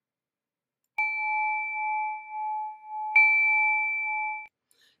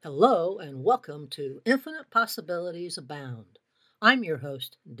Hello and welcome to Infinite Possibilities Abound. I'm your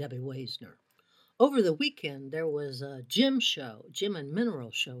host, Debbie Waisner. Over the weekend, there was a gem and mineral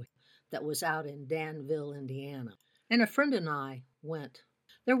show that was out in Danville, Indiana, and a friend and I went.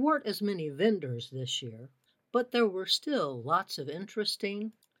 There weren't as many vendors this year, but there were still lots of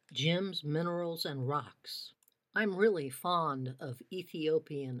interesting gems, minerals, and rocks. I'm really fond of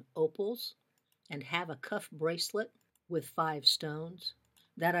Ethiopian opals and have a cuff bracelet with 5 stones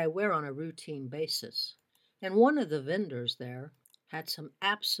that I wear on a routine basis. And one of the vendors there had some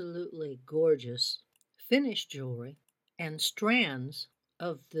absolutely gorgeous finished jewelry and strands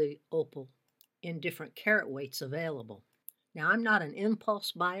of the opal in different carat weights available. Now, I'm not an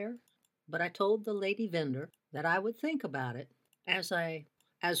impulse buyer, but I told the lady vendor that I would think about it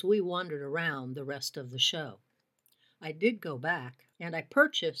as we wandered around the rest of the show. I did go back and I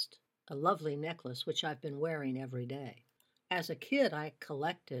purchased a lovely necklace which I've been wearing every day. As a kid, I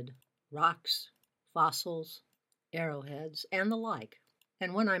collected rocks, fossils, arrowheads, and the like.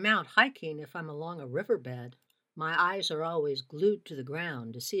 And when I'm out hiking, if I'm along a riverbed, my eyes are always glued to the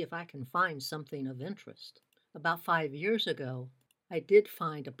ground to see if I can find something of interest. About 5 years ago, I did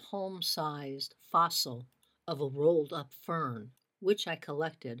find a palm-sized fossil of a rolled-up fern, which I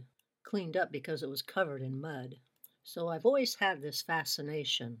collected, cleaned up because it was covered in mud. So I've always had this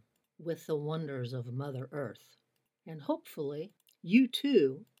fascination with the wonders of Mother Earth. And hopefully, you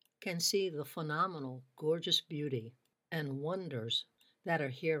too can see the phenomenal, gorgeous beauty and wonders that are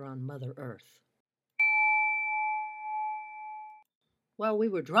here on Mother Earth. While we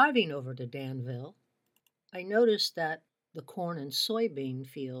were driving over to Danville, I noticed that the corn and soybean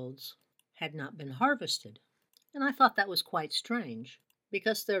fields had not been harvested. And I thought that was quite strange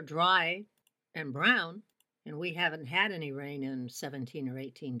because they're dry and brown, and we haven't had any rain in 17 or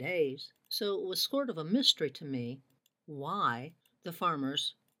 18 days. So it was sort of a mystery to me why the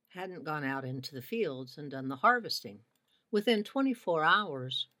farmers hadn't gone out into the fields and done the harvesting. Within 24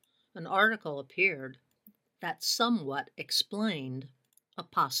 hours, an article appeared that somewhat explained a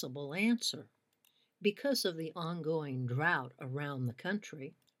possible answer. Because of the ongoing drought around the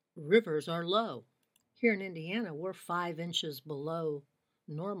country, rivers are low. Here in Indiana, we're 5 inches below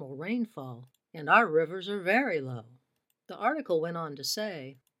normal rainfall, and our rivers are very low. The article went on to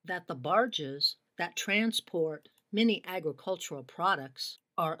say that the barges that transport many agricultural products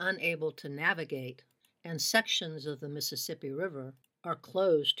are unable to navigate, and sections of the Mississippi River are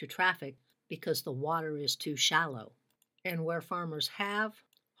closed to traffic because the water is too shallow. And where farmers have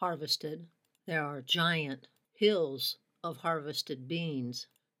harvested, there are giant hills of harvested beans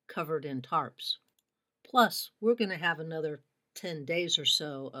covered in tarps. Plus, we're going to have another 10 days or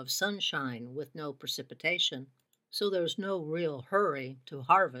so of sunshine with no precipitation, so there's no real hurry to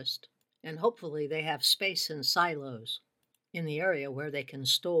harvest, and hopefully they have space in silos in the area where they can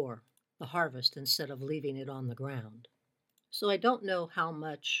store the harvest instead of leaving it on the ground. So I don't know how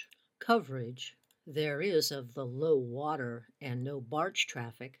much coverage there is of the low water and no barge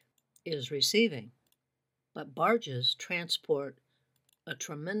traffic is receiving, but barges transport a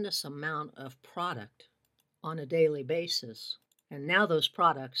tremendous amount of product on a daily basis, and now those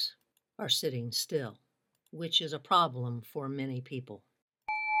products are sitting still, which is a problem for many people.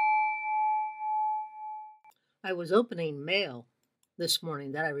 I was opening mail this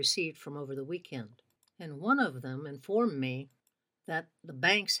morning that I received from over the weekend, and one of them informed me that the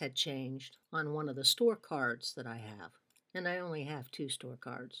banks had changed on one of the store cards that I have, and I only have 2 store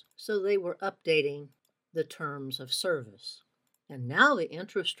cards, so they were updating the terms of service. And now the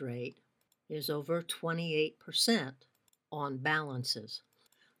interest rate is over 28% on balances.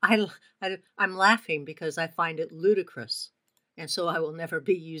 I'm laughing because I find it ludicrous, and so I will never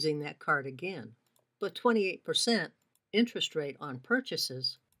be using that card again. But 28% interest rate on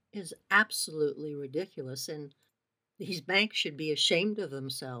purchases is absolutely ridiculous, and these banks should be ashamed of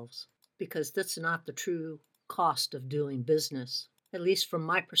themselves because that's not the true cost of doing business. At least from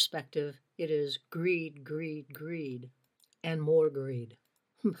my perspective, it is greed, greed, greed, and more greed.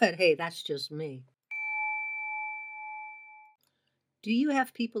 But hey, that's just me. Do you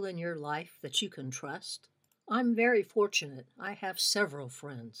have people in your life that you can trust? I'm very fortunate. I have several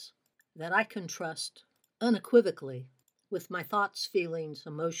friends that I can trust unequivocally with my thoughts, feelings,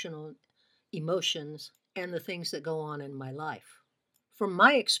 emotions, and the things that go on in my life. From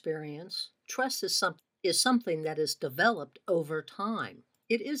my experience, trust is something that is developed over time.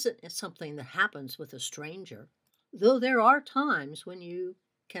 It isn't something that happens with a stranger, though there are times when you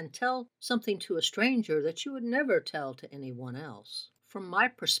can tell something to a stranger that you would never tell to anyone else. From my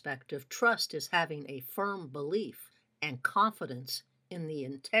perspective, trust is having a firm belief and confidence in the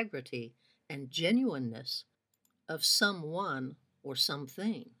integrity and genuineness of someone or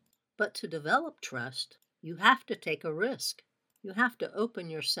something. But to develop trust, you have to take a risk. You have to open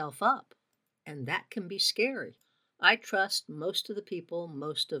yourself up, and that can be scary. I trust most of the people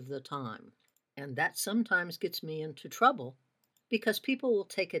most of the time, and that sometimes gets me into trouble because people will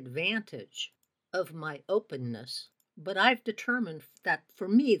take advantage of my openness. But I've determined that for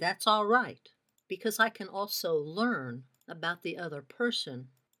me, that's all right because I can also learn about the other person,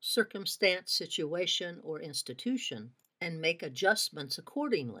 circumstance, situation, or institution and make adjustments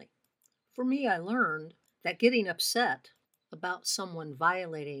accordingly. For me, I learned that getting upset about someone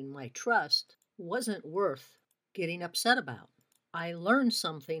violating my trust wasn't worth getting upset about. I learned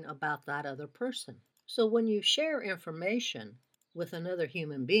something about that other person. So when you share information with another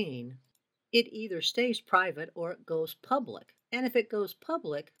human being, it either stays private or it goes public. And if it goes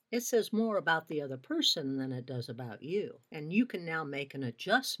public, it says more about the other person than it does about you. And you can now make an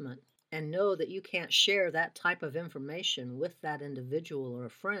adjustment and know that you can't share that type of information with that individual or a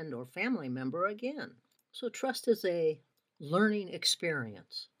friend or family member again. So trust is a learning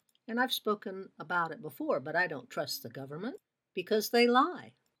experience. And I've spoken about it before, but I don't trust the government because they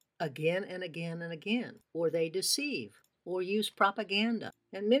lie again and again and again, or they deceive, or use propaganda.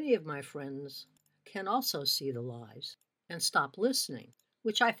 And many of my friends can also see the lies and stop listening,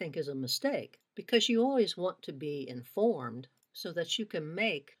 which I think is a mistake because you always want to be informed so that you can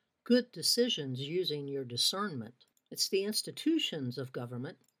make good decisions using your discernment. It's the institutions of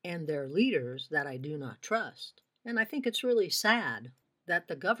government and their leaders that I do not trust. And I think it's really sad that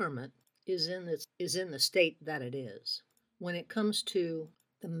the government is in the state that it is. When it comes to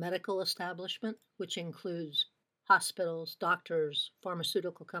the medical establishment, which includes hospitals, doctors,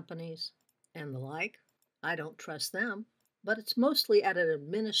 pharmaceutical companies, and the like, I don't trust them, but it's mostly at an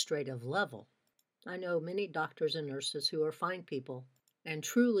administrative level. I know many doctors and nurses who are fine people and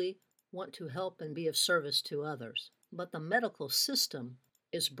truly want to help and be of service to others. But the medical system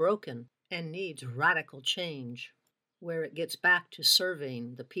is broken and needs radical change where it gets back to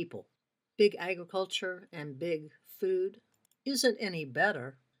serving the people. Big agriculture and big food isn't any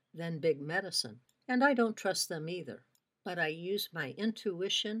better than big medicine, and I don't trust them either. But I use my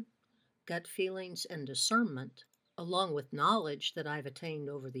intuition, gut feelings, and discernment, along with knowledge that I've attained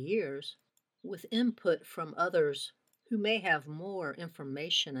over the years, with input from others who may have more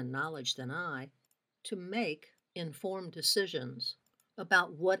information and knowledge than I, to make informed decisions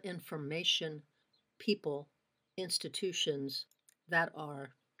about what information, people, institutions that are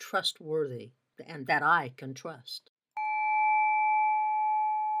trustworthy and that I can trust.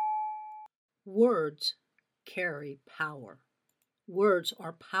 Words carry power. Words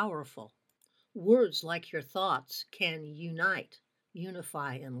are powerful. Words, like your thoughts, can unite,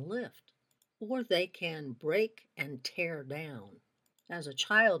 unify, and lift, or they can break and tear down. As a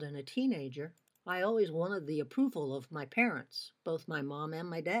child and a teenager, I always wanted the approval of my parents, both my mom and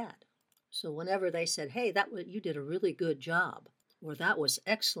my dad. So whenever they said, "Hey, you did a really good job," or "That was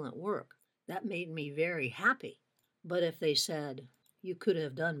excellent work," that made me very happy. But if they said, "You could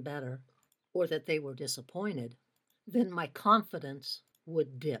have done better," or that they were disappointed, then my confidence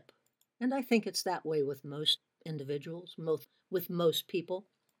would dip. And I think it's that way with most individuals, with most people.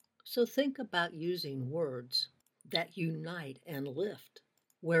 So think about using words that unite and lift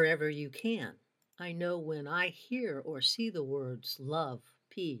wherever you can. I know when I hear or see the words love,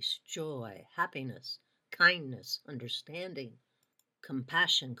 peace, joy, happiness, kindness, understanding,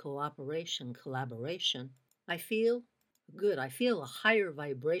 compassion, cooperation, collaboration, I feel good. I feel a higher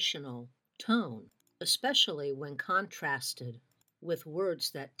vibrational tone, especially when contrasted with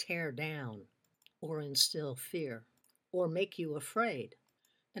words that tear down or instill fear or make you afraid.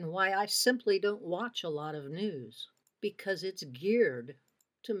 And why I simply don't watch a lot of news, because it's geared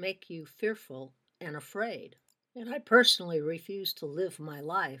to make you fearful and afraid. And I personally refuse to live my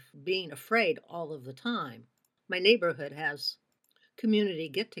life being afraid all of the time. My neighborhood has community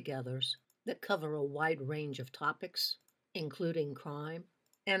get-togethers that cover a wide range of topics, including crime.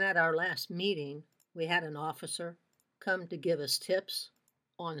 And at our last meeting, we had an officer come to give us tips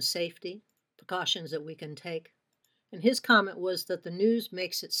on safety, precautions that we can take. And his comment was that the news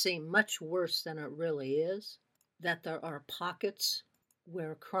makes it seem much worse than it really is, that there are pockets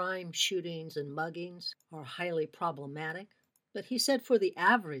where crime, shootings, and muggings are highly problematic. But he said for the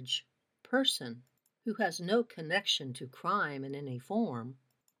average person who has no connection to crime in any form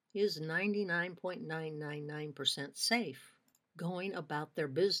is 99.999% safe going about their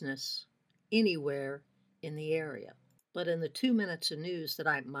business anywhere in the area. But in the 2 minutes of news that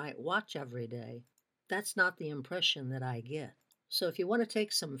I might watch every day, that's not the impression that I get. So if you want to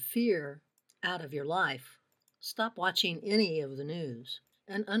take some fear out of your life, stop watching any of the news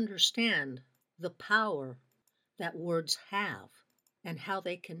and understand the power that words have. and how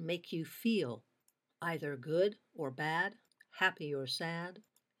they can make you feel either good or bad, happy or sad,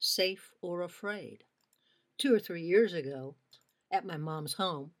 safe or afraid. 2 or 3 years ago, at my mom's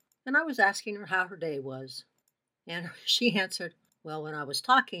home, and I was asking her how her day was. And she answered, well, when I was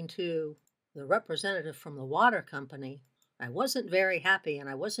talking to the representative from the water company, I wasn't very happy and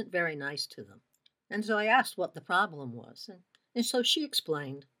I wasn't very nice to them. And so I asked what the problem was. And so she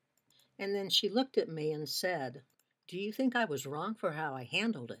explained. And then she looked at me and said, do you think I was wrong for how I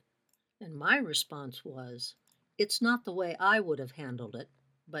handled it? And my response was, it's not the way I would have handled it,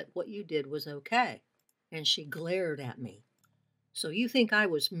 but what you did was okay. And she glared at me. So you think I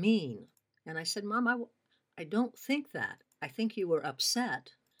was mean? And I said, Mom, I don't think that. I think you were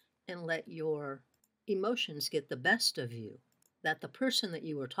upset and let your emotions get the best of you, that the person that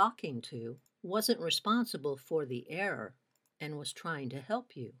you were talking to wasn't responsible for the error and was trying to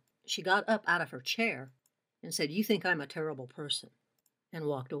help you. She got up out of her chair and said, you think I'm a terrible person, and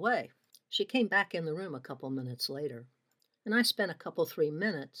walked away. She came back in the room a couple minutes later, and I spent 3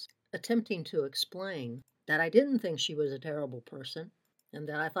 minutes attempting to explain that I didn't think she was a terrible person and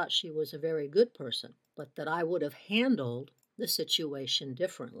that I thought she was a very good person, but that I would have handled the situation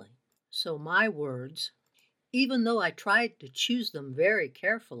differently. So my words, even though I tried to choose them very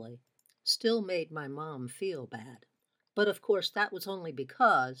carefully, still made my mom feel bad. But of course, that was only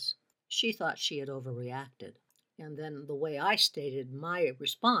because she thought she had overreacted. And then the way I stated my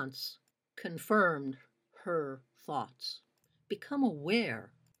response confirmed her thoughts. Become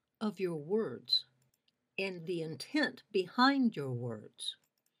aware of your words and the intent behind your words.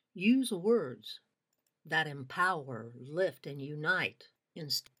 Use words that empower, lift, and unite,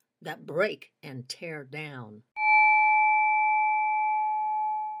 instead that break and tear down.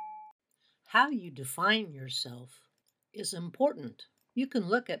 How you define yourself is important. You can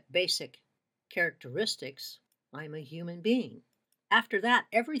look at basic characteristics. I'm a human being. After that,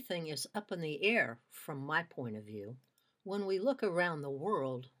 everything is up in the air from my point of view. When we look around the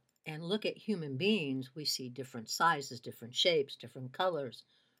world and look at human beings, we see different sizes, different shapes, different colors,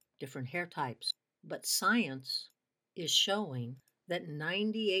 different hair types. But science is showing that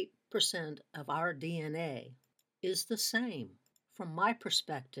 98% of our DNA is the same. From my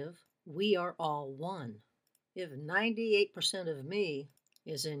perspective, we are all one. If 98% of me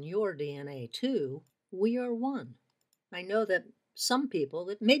is in your DNA too, we are one. I know that some people,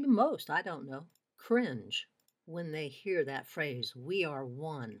 that maybe most, I don't know, cringe when they hear that phrase, we are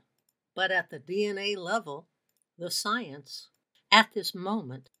one. But at the DNA level, the science at this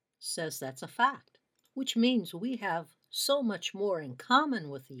moment says that's a fact, which means we have so much more in common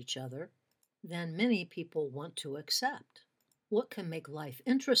with each other than many people want to accept. What can make life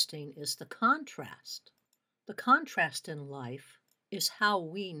interesting is the contrast. The contrast in life is how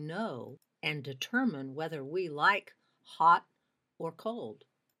we know and determine whether we like hot or cold,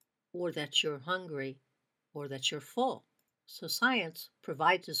 or that you're hungry or that you're full. So science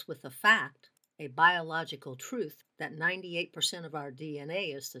provides us with a fact, a biological truth, that 98% of our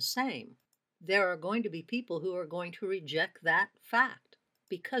DNA is the same. There are going to be people who are going to reject that fact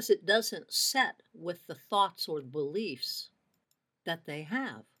because it doesn't set with the thoughts or beliefs that they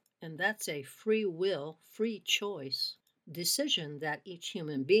have. And that's a free will, free choice decision that each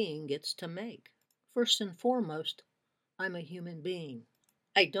human being gets to make. First and foremost, I'm a human being.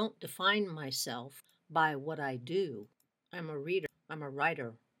 I don't define myself by what I do. I'm a reader, I'm a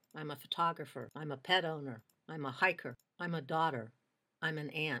writer, I'm a photographer, I'm a pet owner, I'm a hiker, I'm a daughter, I'm an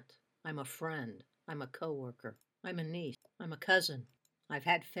aunt, I'm a friend, I'm a coworker, I'm a niece, I'm a cousin. I've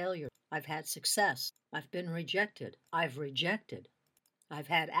had failure, I've had success, I've been rejected, I've rejected, I've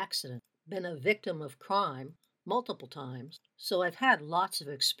had accidents, been a victim of crime multiple times, so I've had lots of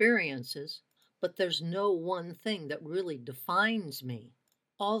experiences, but there's no one thing that really defines me.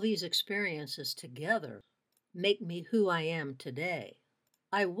 All these experiences together make me who I am today.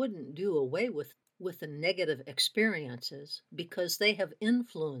 I wouldn't do away with the negative experiences because they have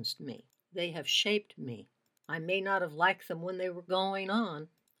influenced me. They have shaped me. I may not have liked them when they were going on.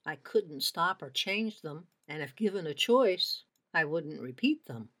 I couldn't stop or change them, and if given a choice, I wouldn't repeat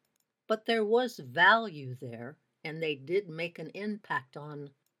them. But there was value there, and they did make an impact on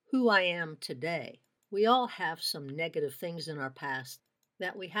who I am today. We all have some negative things in our past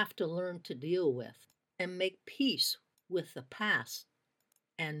that we have to learn to deal with and make peace with the past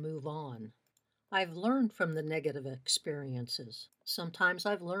and move on. I've learned from the negative experiences. Sometimes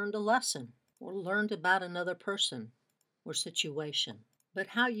I've learned a lesson or learned about another person or situation. But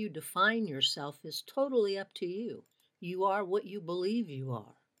how you define yourself is totally up to you. You are what you believe you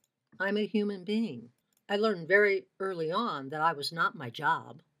are. I'm a human being. I learned very early on that I was not my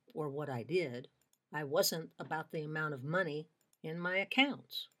job or what I did. I wasn't about the amount of money in my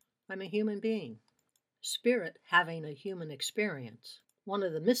accounts. I'm a human being. Spirit having a human experience. One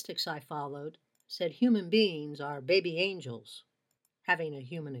of the mystics I followed said human beings are baby angels having a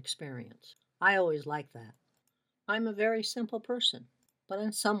human experience. I always like that. I'm a very simple person, but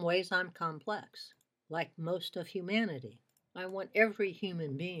in some ways I'm complex, like most of humanity. I want every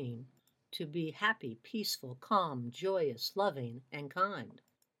human being to be happy, peaceful, calm, joyous, loving, and kind.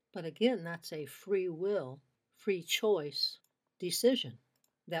 But again, that's a free will, free choice decision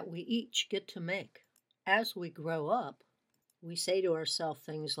that we each get to make. As we grow up, we say to ourselves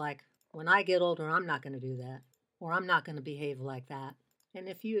things like, when I get older, I'm not going to do that, or I'm not going to behave like that. And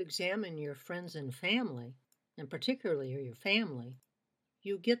if you examine your friends and family, and particularly your family,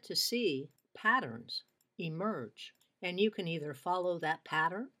 you get to see patterns emerge. And you can either follow that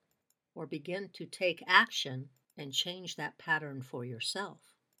pattern or begin to take action and change that pattern for yourself.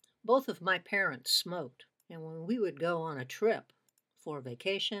 Both of my parents smoked, and when we would go on a trip for a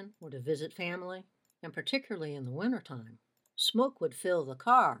vacation or to visit family, and particularly in the wintertime, smoke would fill the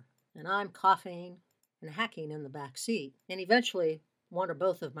car, and I'm coughing and hacking in the back seat. And eventually, one or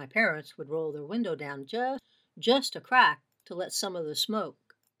both of my parents would roll their window down just a crack to let some of the smoke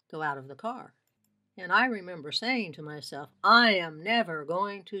go out of the car. And I remember saying to myself, I am never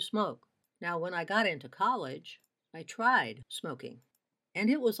going to smoke. Now, when I got into college, I tried smoking, and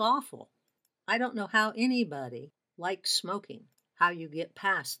it was awful. I don't know how anybody likes smoking, how you get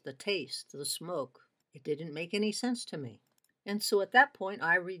past the taste, the smoke. It didn't make any sense to me. And so at that point,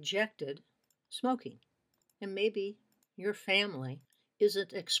 I rejected smoking. And maybe your family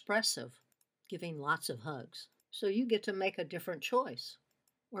isn't expressive, giving lots of hugs. So you get to make a different choice.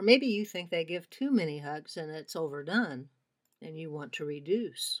 Or maybe you think they give too many hugs and it's overdone, and you want to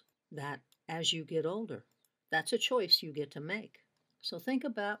reduce that as you get older. That's a choice you get to make. So think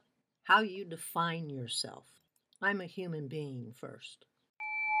about how you define yourself. I'm a human being first.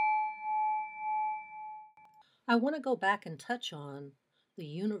 I want to go back and touch on the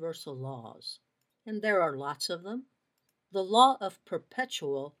universal laws, and there are lots of them. The law of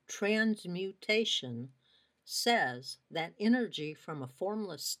perpetual transmutation says that energy from a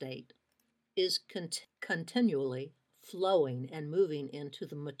formless state is continually flowing and moving into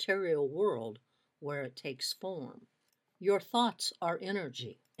the material world where it takes form. Your thoughts are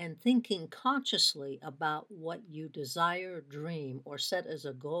energy, and thinking consciously about what you desire, dream, or set as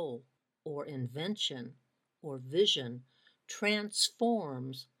a goal, or invention, or vision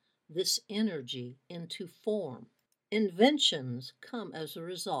transforms this energy into form. Inventions come as a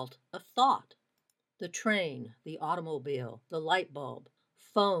result of thought. The train, the automobile, the light bulb,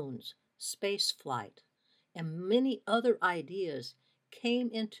 phones, space flight, and many other ideas came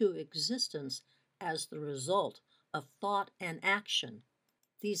into existence as the result of thought and action.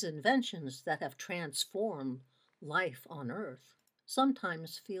 These inventions that have transformed life on Earth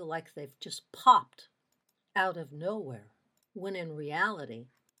sometimes feel like they've just popped out of nowhere, when in reality,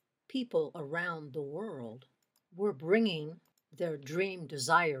 people around the world were bringing their dream,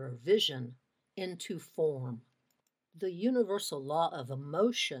 desire, or vision into form. The universal law of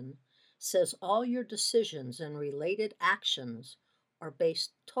emotion says all your decisions and related actions are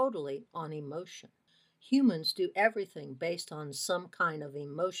based totally on emotion. Humans do everything based on some kind of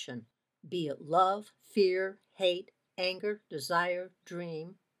emotion, be it love, fear, hate, anger, desire,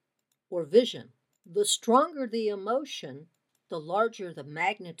 dream, or vision. The stronger the emotion, the larger the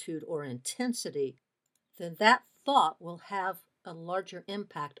magnitude or intensity, then that thought will have a larger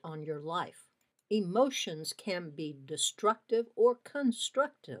impact on your life. Emotions can be destructive or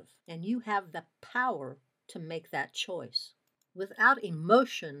constructive, and you have the power to make that choice. Without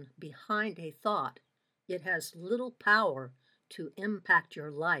emotion behind a thought, it has little power to impact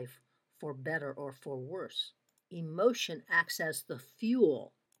your life for better or for worse. Emotion acts as the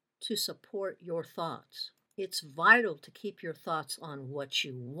fuel to support your thoughts. It's vital to keep your thoughts on what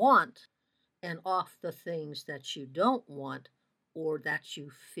you want and off the things that you don't want or that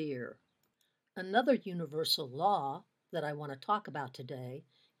you fear. Another universal law that I want to talk about today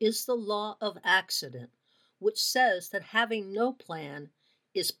is the law of accident, which says that having no plan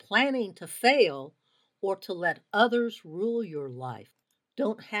is planning to fail or to let others rule your life.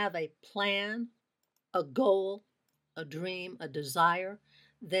 Don't have a plan, a goal, a dream, a desire,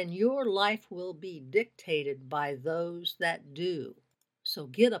 then your life will be dictated by those that do. So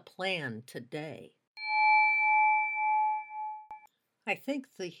get a plan today. I think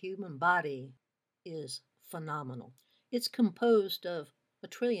the human body is phenomenal. It's composed of a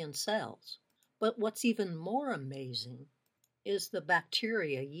trillion cells. But what's even more amazing is the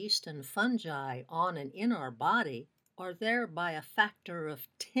bacteria, yeast, and fungi on and in our body are there by a factor of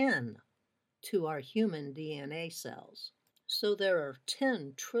 10 to our human DNA cells. So there are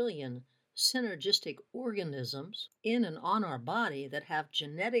 10 trillion synergistic organisms in and on our body that have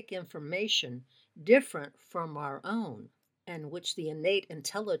genetic information different from our own, and which the innate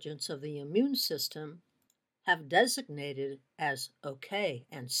intelligence of the immune system have designated as okay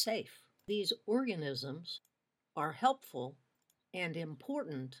and safe. These organisms are helpful and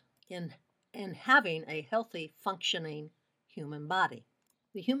important in having a healthy, functioning human body.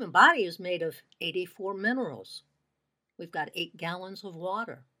 The human body is made of 84 minerals. We've got 8 gallons of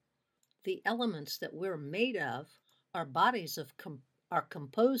water. The elements that we're made of, our bodies are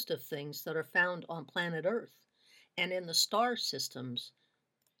composed of things that are found on planet Earth and in the star systems.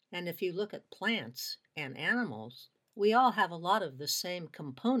 And if you look at plants and animals, we all have a lot of the same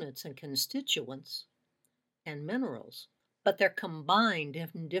components and constituents and minerals, but they're combined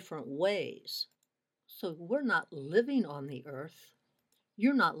in different ways. So we're not living on the earth.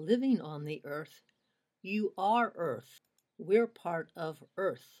 You're not living on the earth. You are Earth. We're part of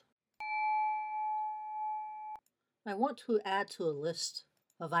Earth. I want to add to a list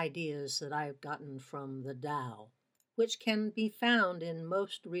of ideas that I've gotten from the Tao, which can be found in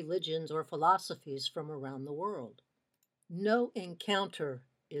most religions or philosophies from around the world. No encounter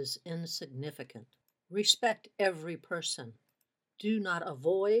is insignificant. Respect every person. Do not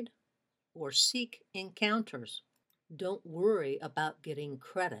avoid or seek encounters. Don't worry about getting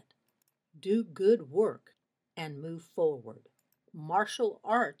credit. Do good work and move forward. Martial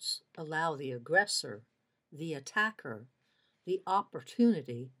arts allow the aggressor, the attacker, the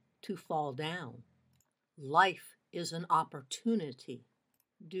opportunity to fall down. Life is an opportunity.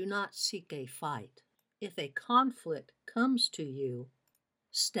 Do not seek a fight. If a conflict comes to you,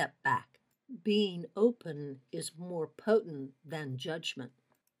 step back. Being open is more potent than judgment.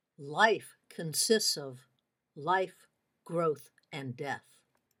 Life consists of life, growth, and death.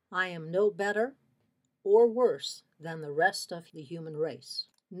 I am no better or worse than the rest of the human race.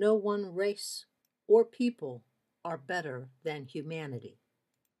 No one race or people are better than humanity.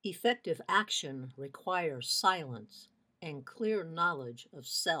 Effective action requires silence and clear knowledge of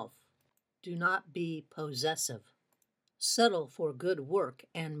self. Do not be possessive. Settle for good work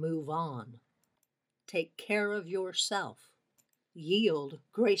and move on. Take care of yourself. Yield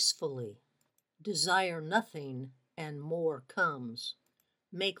gracefully. Desire nothing and more comes.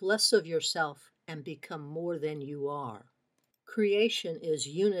 Make less of yourself and become more than you are. Creation is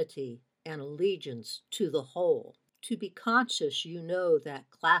unity and allegiance to the whole. To be conscious, you know that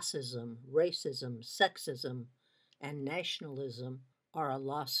classism, racism, sexism, and nationalism are a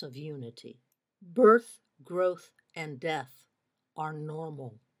loss of unity. Birth, growth, and death are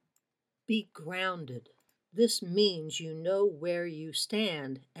normal. Be grounded. This means you know where you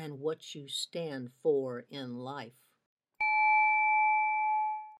stand and what you stand for in life.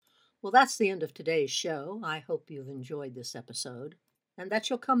 Well, that's the end of today's show. I hope you've enjoyed this episode and that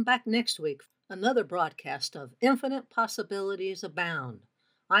you'll come back next week for another broadcast of Infinite Possibilities Abound.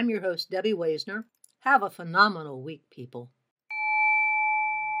 I'm your host, Debbie Waisner. Have a phenomenal week, people.